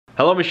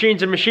Hello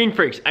machines and machine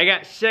freaks. I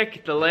got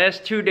sick. The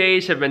last 2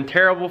 days have been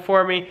terrible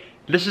for me.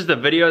 This is the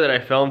video that I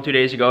filmed 2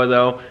 days ago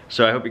though,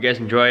 so I hope you guys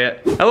enjoy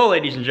it. Hello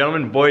ladies and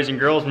gentlemen, boys and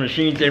girls,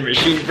 machines and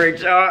machine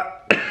freaks.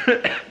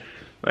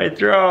 My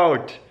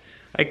throat.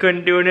 I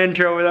couldn't do an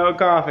intro without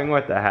coughing,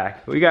 what the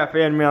heck. We got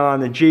fan mail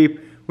on the Jeep.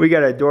 We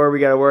got a door we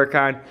gotta work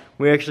on.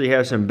 We actually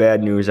have some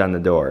bad news on the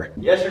door.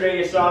 Yesterday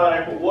you saw that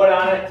I put wood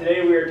on it.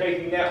 Today we are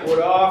taking that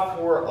wood off.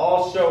 We're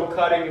also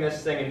cutting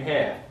this thing in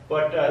half.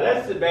 But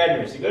that's the bad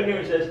news. The good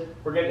news is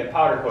we're getting it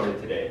powder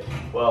coated today.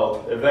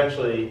 Well,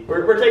 eventually,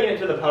 we're taking it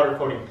to the powder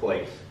coating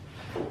place.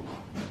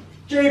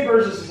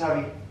 Jeepers, this is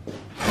heavy.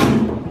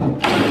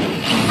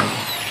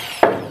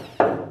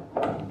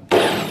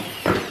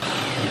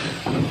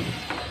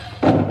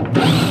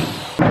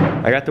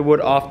 I got the wood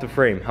off the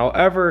frame.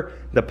 However,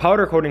 the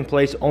powder coating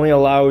place only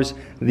allows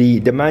the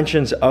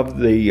dimensions of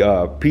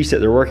the piece that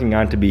they're working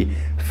on to be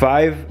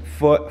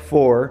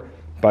 5'4"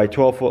 by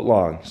 12 foot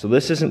long. So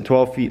this isn't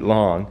 12 feet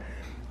long.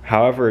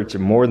 However, it's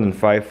more than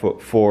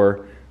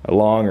 5'4"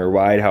 long or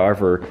wide,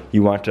 however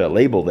you want to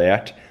label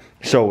that.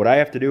 So what I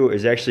have to do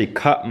is actually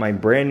cut my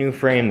brand new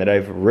frame that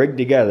I've rigged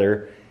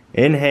together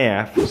in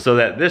half so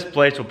that this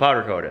place will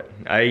powder coat it.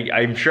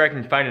 I'm sure I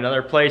can find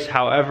another place.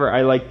 However,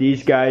 I like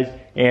these guys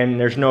and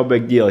there's no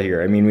big deal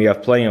here. I mean, we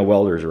have plenty of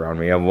welders around.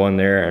 We have one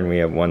there and we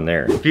have one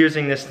there.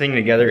 Fusing this thing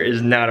together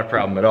is not a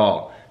problem at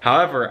all.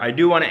 However, I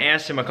do want to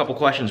ask him a couple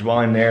questions while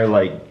I'm there,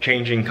 like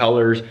changing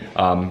colors,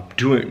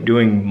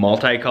 doing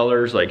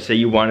multi-colors, like say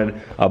you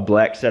wanted a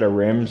black set of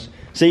rims.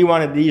 Say you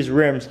wanted these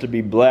rims to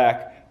be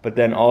black, but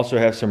then also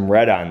have some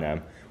red on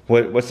them.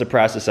 What's the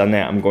process on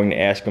that? I'm going to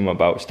ask him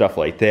about stuff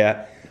like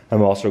that.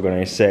 I'm also going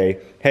to say,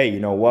 hey, you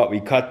know what,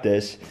 we cut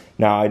this.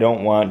 Now I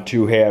don't want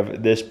to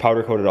have this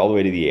powder coated all the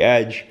way to the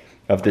edge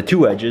of the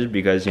two edges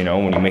because, you know,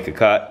 when you make a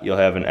cut, you'll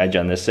have an edge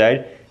on this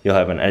side, you'll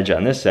have an edge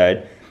on this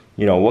side.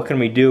 You know, what can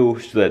we do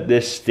so that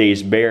this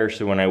stays bare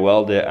so when I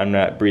weld it, I'm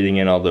not breathing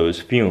in all those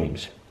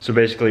fumes? So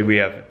basically we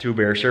have two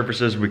bare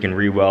surfaces we can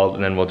re-weld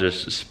and then we'll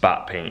just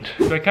spot paint.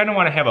 So I kind of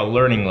want to have a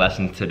learning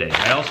lesson today.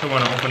 I also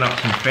want to open up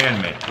some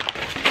fan mail.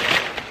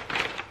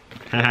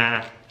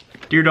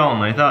 Dear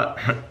Dalton, I thought...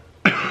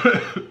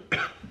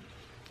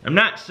 I'm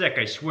not sick,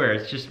 I swear,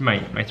 it's just my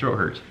throat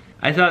hurts.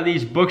 I thought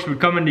these books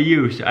would come into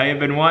use. I have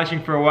been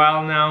watching for a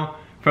while now,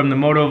 from the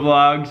moto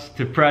vlogs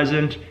to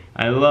present.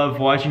 I love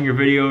watching your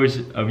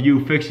videos of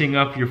you fixing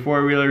up your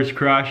four-wheeler's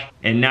crush,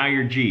 and now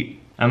your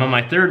Jeep. I'm on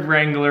my third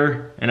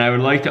Wrangler, and I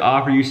would like to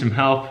offer you some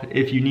help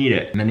if you need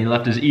it. And then he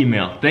left his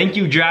email. Thank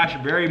you, Josh,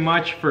 very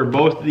much for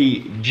both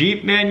the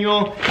Jeep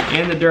manual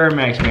and the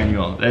Duramax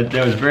manual. That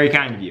was very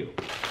kind of you.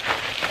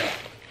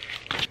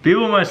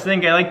 People must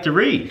think I like to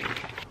read.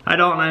 Hi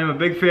Dalton, I am a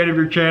big fan of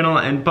your channel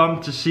and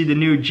pumped to see the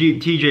new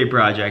Jeep TJ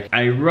project.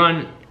 I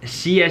run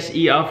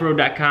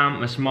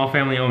CSEoffroad.com, a small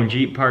family-owned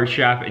Jeep parts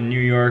shop in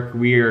New York.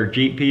 We are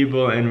Jeep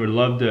people and would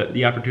love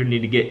the opportunity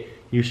to get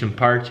you some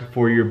parts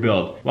for your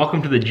build.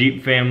 Welcome to the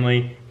Jeep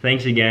family.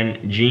 Thanks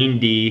again, Gene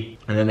D.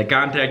 And then the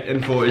contact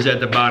info is at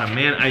the bottom.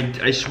 Man,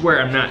 I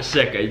swear I'm not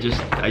sick. I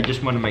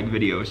just want to make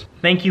videos.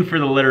 Thank you for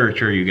the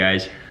literature, you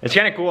guys. It's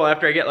kind of cool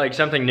after I get like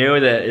something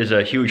new that is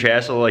a huge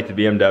hassle, like the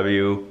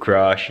BMW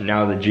Crush,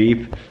 now the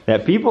Jeep,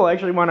 that people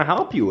actually want to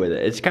help you with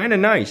it. It's kind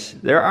of nice.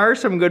 There are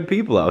some good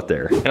people out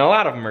there. And a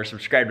lot of them are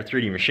subscribed to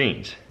 3D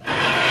Machines.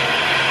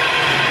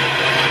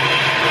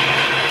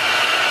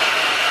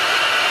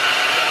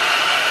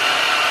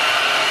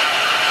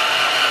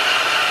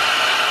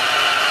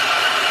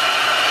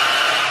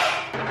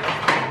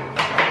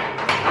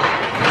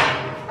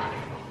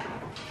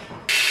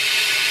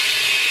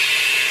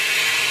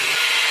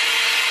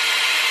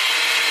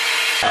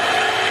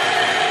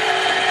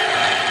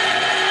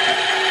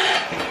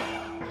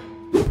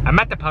 I'm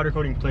at the powder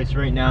coating place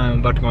right now. I'm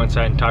about to go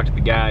inside and talk to the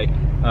guy.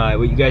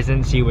 What you guys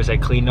didn't see was I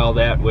cleaned all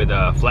that with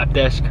a flap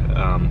disc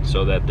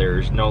so that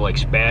there's no like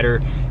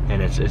spatter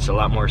and it's a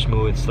lot more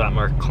smooth, it's a lot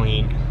more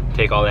clean.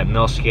 Take all that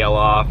mill scale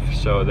off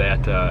so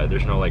that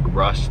there's no like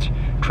rust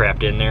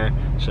trapped in there.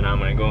 So now I'm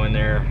gonna go in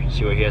there,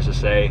 see what he has to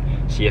say,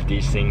 see if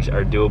these things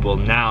are doable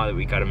now that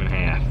we cut them in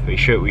half. We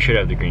should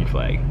have the green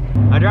flag.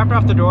 I dropped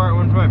off the door, I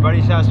went to my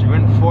buddy's house, we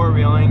went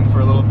four-wheeling for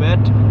a little bit.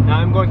 Now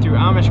I'm going through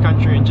Amish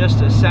country in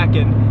just a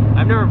second.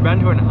 I've never been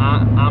to an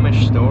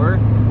Amish store,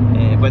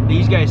 but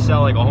these guys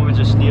sell like a whole bunch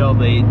of steel.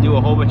 They do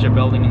a whole bunch of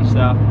building and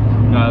stuff.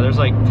 There's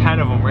like 10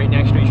 of them right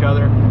next to each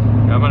other.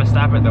 I'm gonna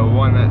stop at the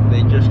one that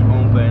they just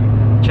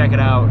opened, check it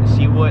out,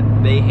 see what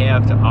they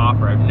have to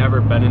offer. I've never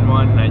been in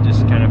one and I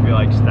just kind of feel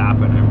like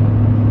stopping.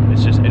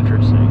 It's just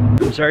interesting.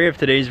 I'm sorry if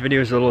today's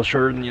video is a little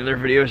shorter than the other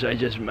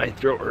videos. My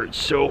throat hurts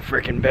so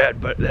freaking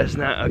bad, but that's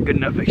not a good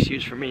enough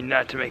excuse for me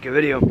not to make a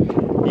video.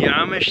 The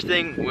Amish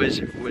thing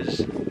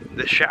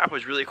the shop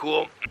was really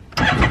cool.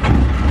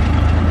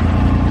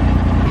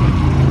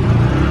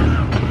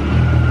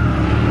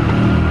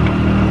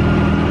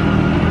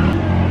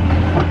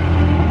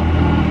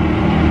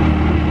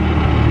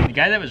 The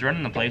guy that was was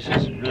running the place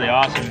was really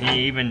awesome.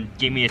 He even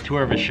gave me a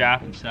tour of his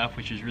shop and stuff,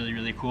 which is really,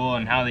 really cool,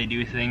 and how they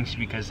do things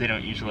because they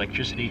don't use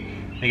electricity.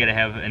 They gotta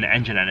have an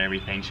engine on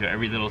everything, so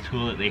every little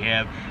tool that they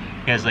have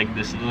has like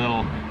this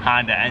little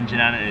Honda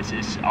engine on it.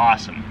 It's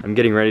awesome. I'm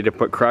getting ready to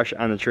put Crush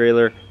on the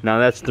trailer. Now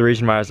that's the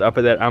reason why I was up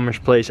at that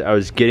Amish place. I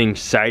was getting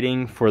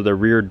siding for the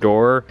rear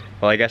door.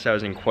 Well, I guess I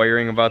was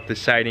inquiring about the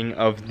siding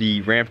of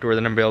the ramp door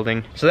that I'm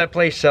building. So that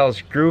place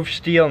sells groove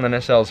steel and then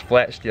it sells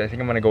flat steel. I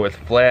think I'm gonna go with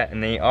flat,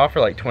 and they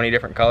offer like 20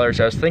 different colors.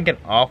 I was thinking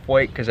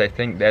off-white because I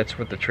think that's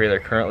what the trailer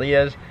currently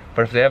is.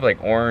 But if they have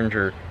like orange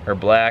or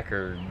black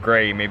or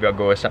gray, maybe I'll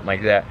go with something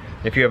like that.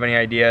 If you have any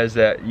ideas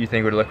that you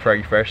think would look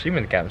froggy fresh, leave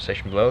them in the comment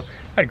section below.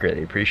 I'd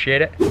greatly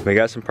appreciate it. We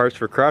got some parts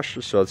for Crush,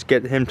 so let's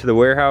get him to the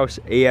warehouse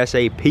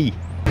ASAP.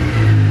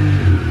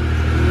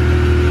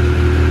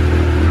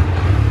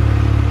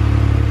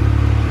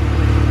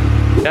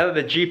 Now that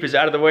the Jeep is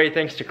out of the way,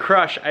 thanks to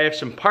Crush, I have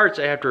some parts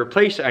I have to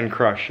replace on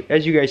Crush.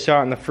 As you guys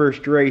saw in the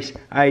first race,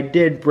 I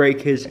did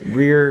break his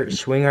rear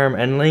swing arm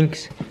end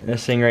links.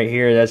 This thing right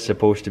here, that's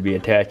supposed to be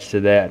attached to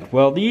that.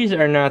 Well, these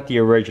are not the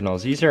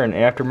originals. These are an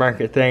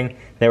aftermarket thing.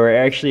 They were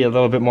actually a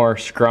little bit more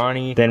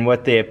scrawny than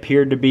what they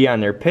appeared to be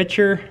on their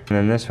picture. And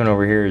then this one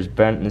over here is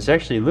bent, and it's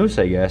actually loose,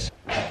 I guess.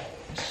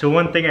 So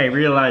one thing I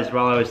realized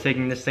while I was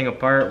taking this thing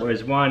apart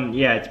was, one,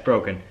 yeah, it's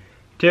broken.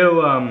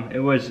 Two, it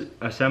was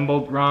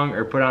assembled wrong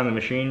or put on the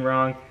machine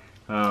wrong.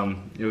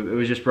 It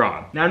was just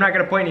wrong. Now I'm not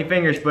gonna point any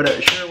fingers, but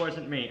it sure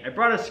wasn't me. I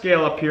brought a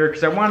scale up here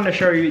because I wanted to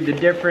show you the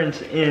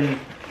difference in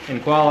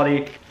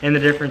quality and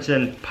the difference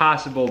in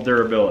possible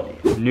durability.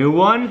 New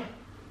one,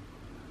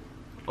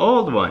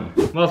 old one.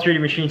 Well, 3D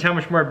Machines, how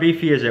much more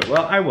beefy is it?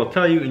 Well, I will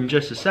tell you in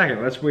just a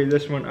second. Let's weigh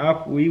this one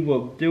up. We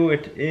will do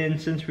it in,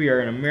 since we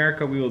are in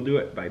America, we will do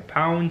it by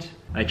pounds.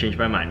 I changed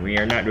my mind. We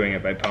are not doing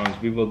it by pounds.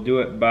 We will do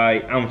it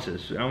by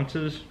ounces.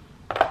 Ounces.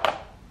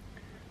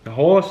 The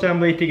whole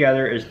assembly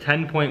together is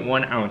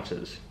 10.1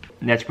 ounces.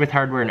 And that's with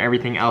hardware and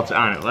everything else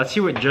on it. Let's see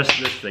what just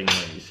this thing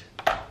weighs.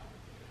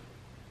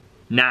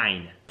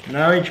 9.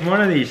 Now each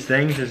one of these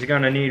things is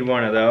gonna need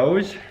one of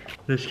those.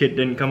 This kit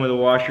didn't come with a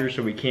washer,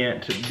 so we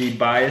can't be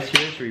biased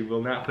here, so we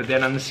will not put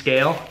that on the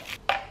scale.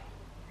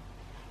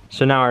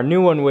 So now our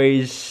new one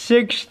weighs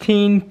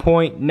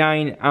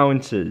 16.9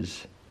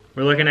 ounces.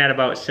 We're looking at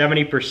about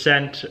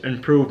 70%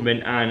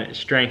 improvement on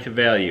strength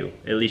value,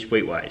 at least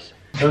weight-wise.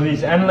 So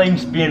these end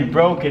links being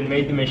broken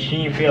made the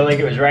machine feel like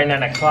it was riding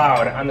on a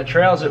cloud. On the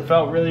trails it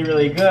felt really,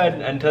 really good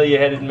until you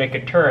had to make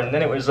a turn.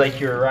 Then it was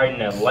like you were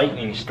riding a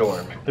lightning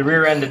storm. The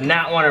rear end did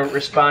not want to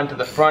respond to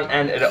the front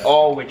end at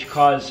all, which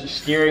caused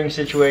steering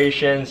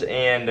situations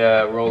and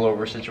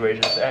rollover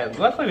situations.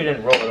 Luckily we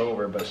didn't roll it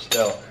over, but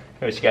still,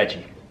 it was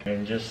sketchy.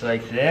 And just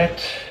like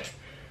that,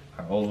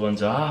 our old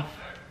one's off,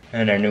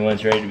 and our new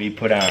one's ready to be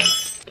put on.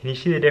 Can you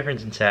see the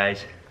difference in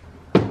size?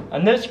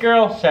 On this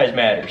girl, size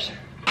matters.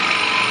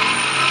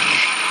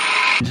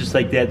 Just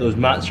like that, those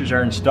monsters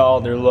are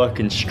installed. They're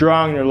looking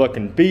strong, they're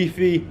looking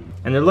beefy,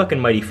 and they're looking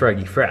mighty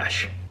froggy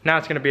fresh. Now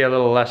it's gonna be a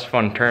little less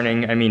fun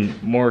turning. I mean,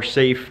 more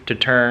safe to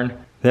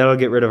turn. That'll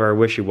get rid of our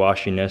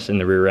wishy-washiness in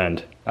the rear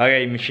end.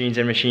 Okay, machines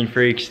and machine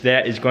freaks,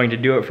 that is going to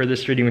do it for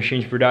this 3D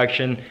Machines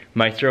production.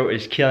 My throat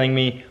is killing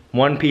me.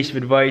 One piece of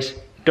advice,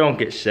 don't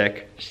get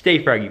sick.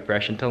 Stay froggy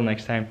fresh. Until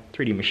next time,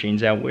 3D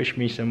Machines out. Wish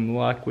me some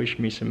luck, wish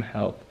me some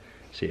health.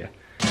 See ya.